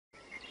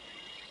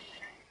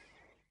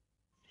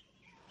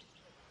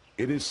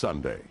It is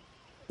Sunday.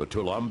 The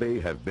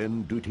Toulambi have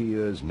been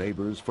Dutilleux's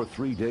neighbors for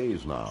 3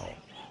 days now.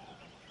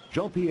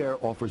 Jean-Pierre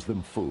offers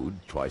them food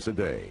twice a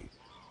day.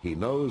 He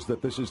knows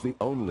that this is the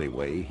only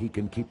way he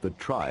can keep the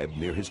tribe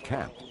near his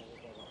camp.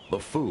 The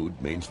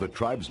food means the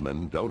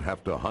tribesmen don't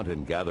have to hunt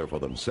and gather for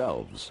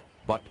themselves,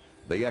 but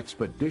the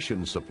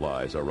expedition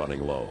supplies are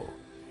running low.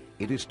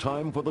 It is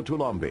time for the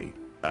Toulambi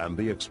and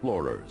the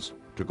explorers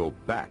to go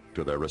back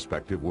to their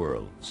respective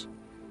worlds.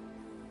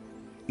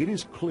 It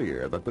is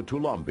clear that the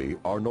Toulambi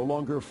are no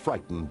longer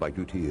frightened by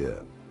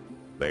Dutilleux.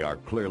 They are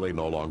clearly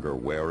no longer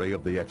wary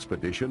of the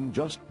expedition,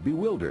 just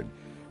bewildered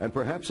and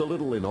perhaps a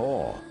little in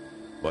awe.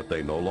 But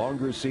they no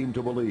longer seem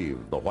to believe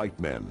the white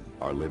men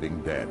are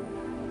living dead.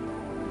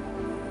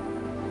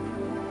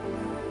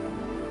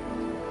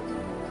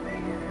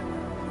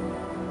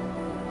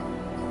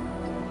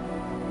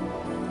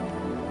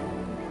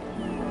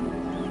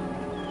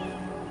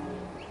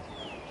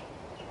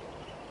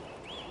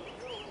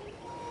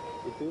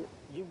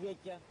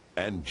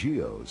 And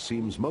Gio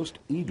seems most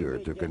eager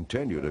to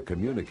continue to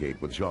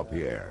communicate with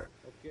Jean-Pierre,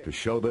 to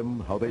show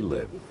them how they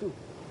live.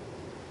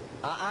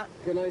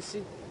 Can I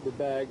see the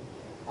bag?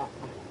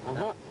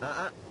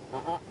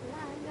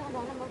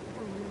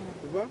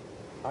 Tu vois?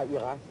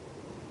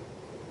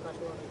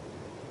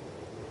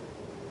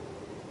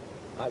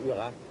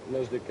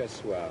 L'os de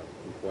cassoir,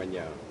 un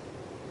poignard.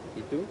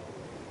 Et tout?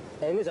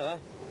 Ça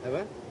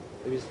va?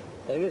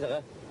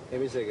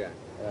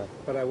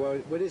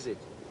 What is it?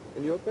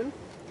 Can you open?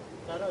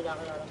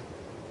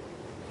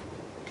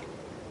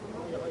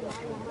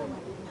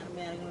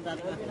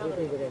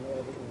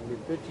 Les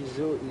petits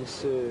os,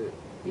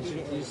 ils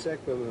utilisent ça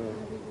comme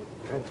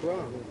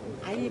grattoir.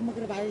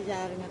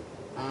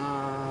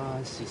 Ah,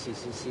 si.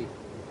 Et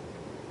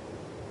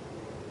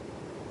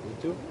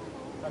tout?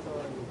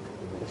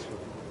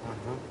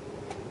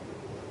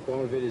 Pour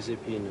enlever les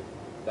épines.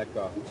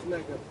 D'accord.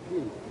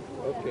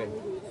 Okay.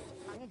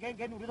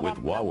 With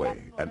Huawei,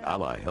 an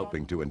ally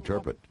helping to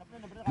interpret,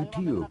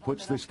 Dutilleux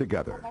puts this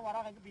together.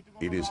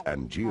 It is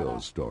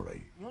Angio's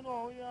story.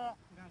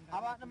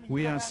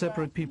 We are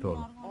separate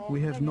people.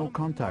 We have no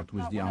contact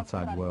with the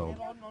outside world.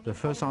 The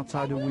first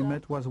outsider we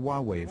met was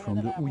Huawei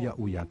from the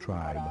Uya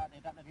tribe.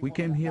 We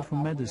came here for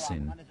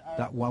medicine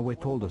that Huawei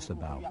told us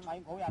about.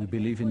 We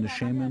believe in the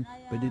shaman,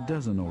 but it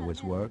doesn't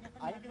always work.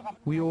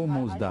 We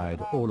almost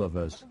died, all of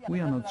us.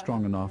 We are not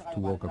strong enough to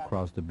walk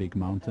across the big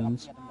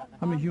mountains.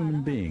 I'm a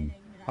human being.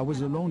 I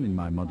was alone in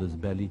my mother's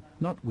belly,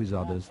 not with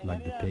others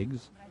like the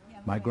pigs.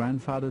 My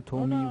grandfather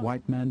told me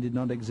white men did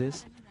not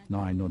exist. Now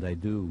I know they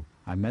do.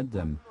 I met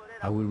them.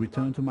 I will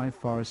return to my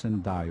forest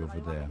and die over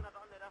there.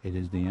 It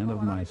is the end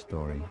of my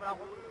story.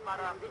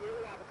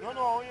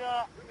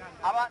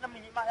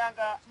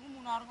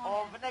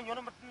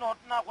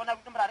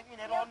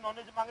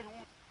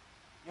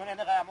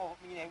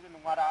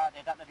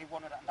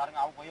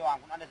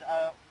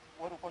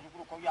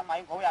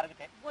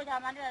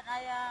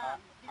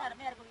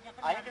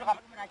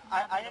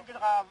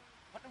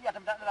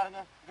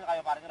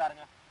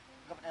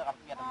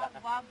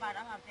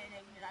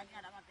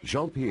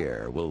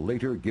 Jean-Pierre will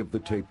later give the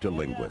tape to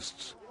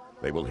linguists.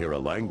 They will hear a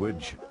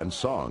language and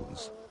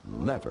songs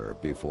never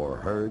before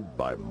heard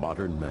by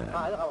modern man.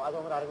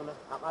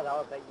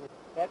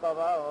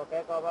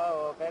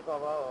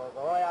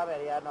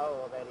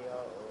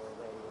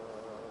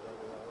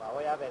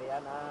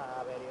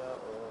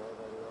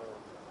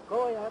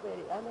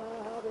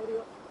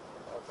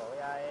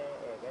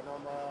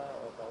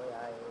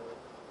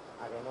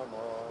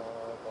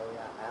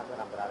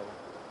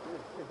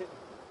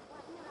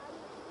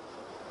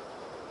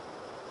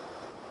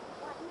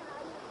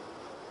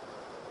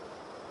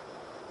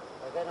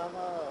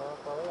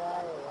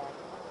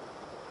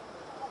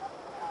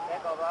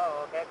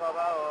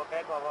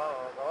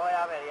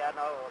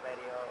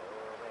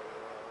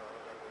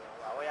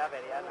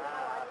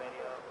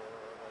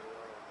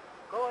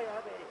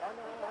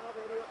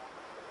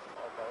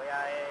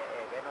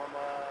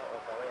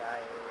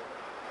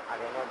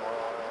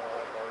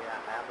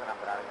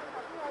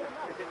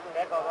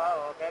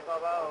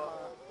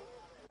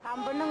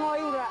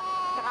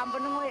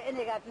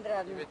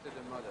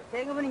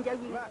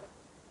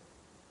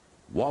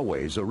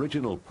 Huawei's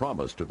original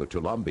promise to the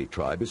Toulambi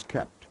tribe is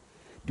kept.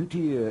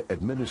 Dutilleux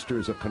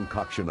administers a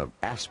concoction of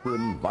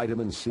aspirin,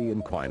 vitamin C,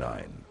 and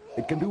quinine.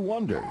 It can do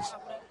wonders,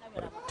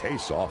 but it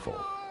tastes awful.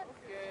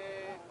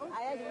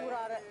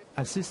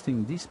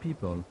 Assisting these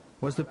people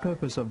was the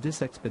purpose of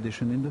this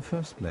expedition in the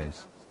first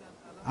place.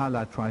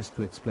 Allah tries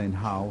to explain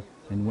how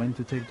and when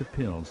to take the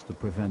pills to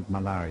prevent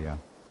malaria,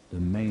 the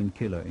main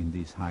killer in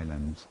these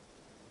highlands.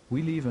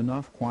 We leave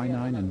enough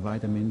quinine and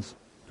vitamins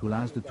to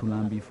last the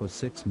Toulambi for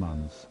 6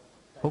 months.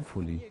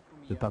 Hopefully,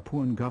 the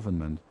Papuan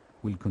government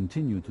will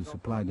continue to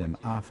supply them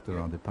after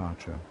our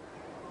departure.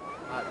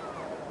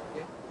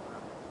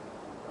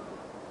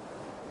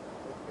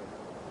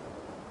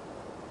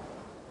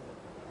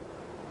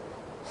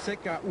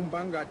 Seka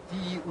umbanga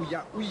ti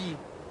uya ui.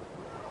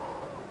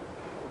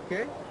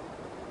 Okay?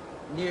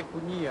 Nia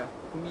kunia.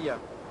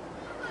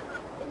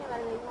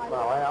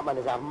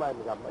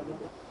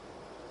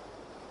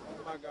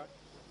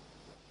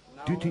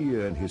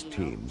 Dutilleux and his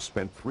team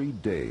spent 3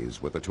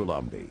 days with the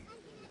Toulambi.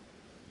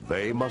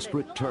 They must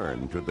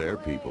return to their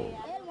people,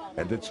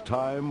 and it's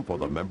time for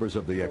the members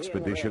of the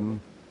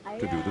expedition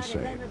to do the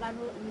same.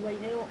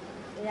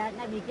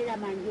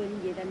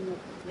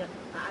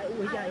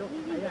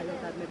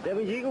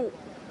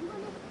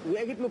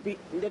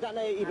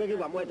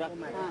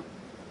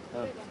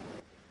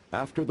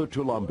 After the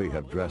Toulambi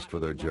have dressed for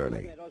their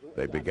journey,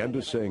 they begin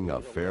to sing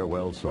a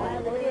farewell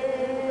song.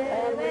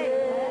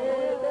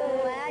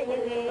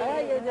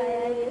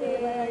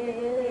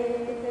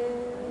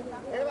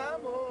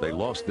 They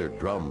lost their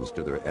drums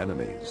to their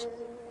enemies,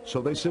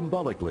 so they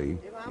symbolically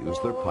use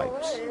their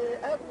pipes.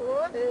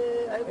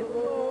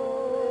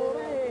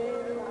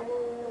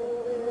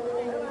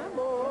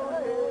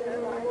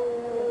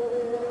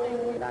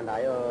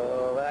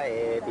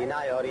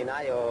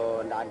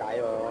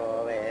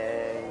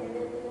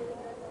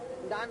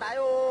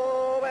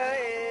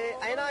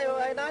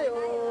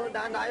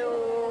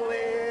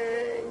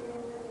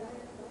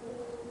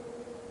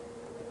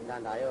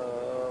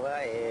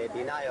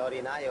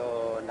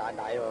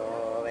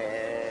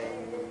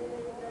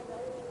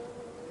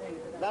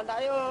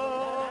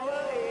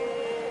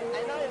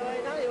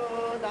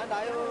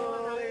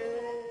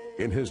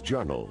 In his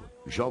journal,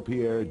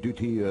 Jean-Pierre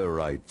Dutilleux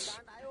writes,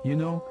 "You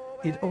know,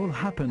 it all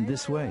happened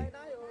this way,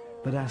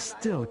 but I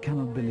still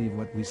cannot believe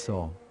what we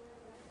saw.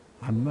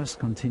 I must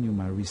continue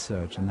my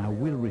research, and I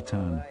will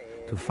return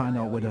to find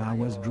out whether I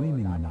was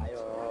dreaming or not."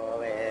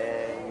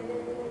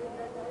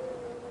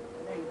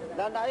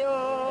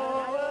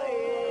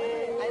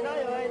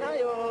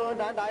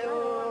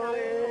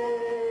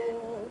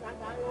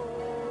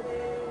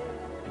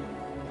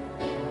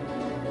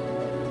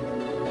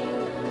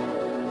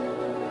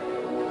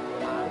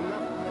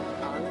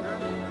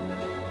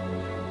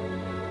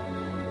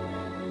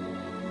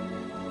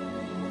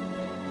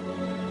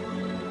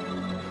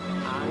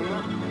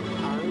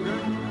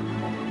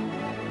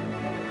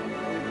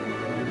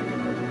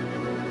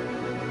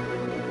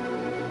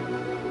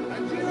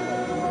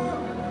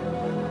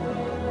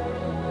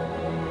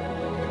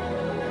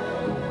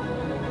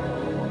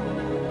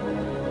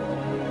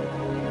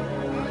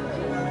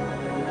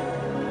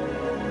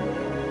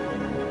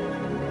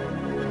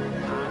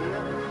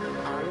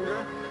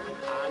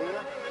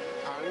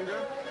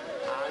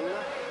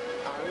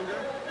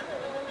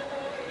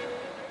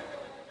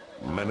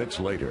 Minutes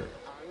later,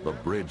 the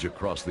bridge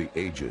across the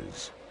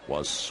ages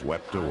was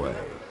swept away.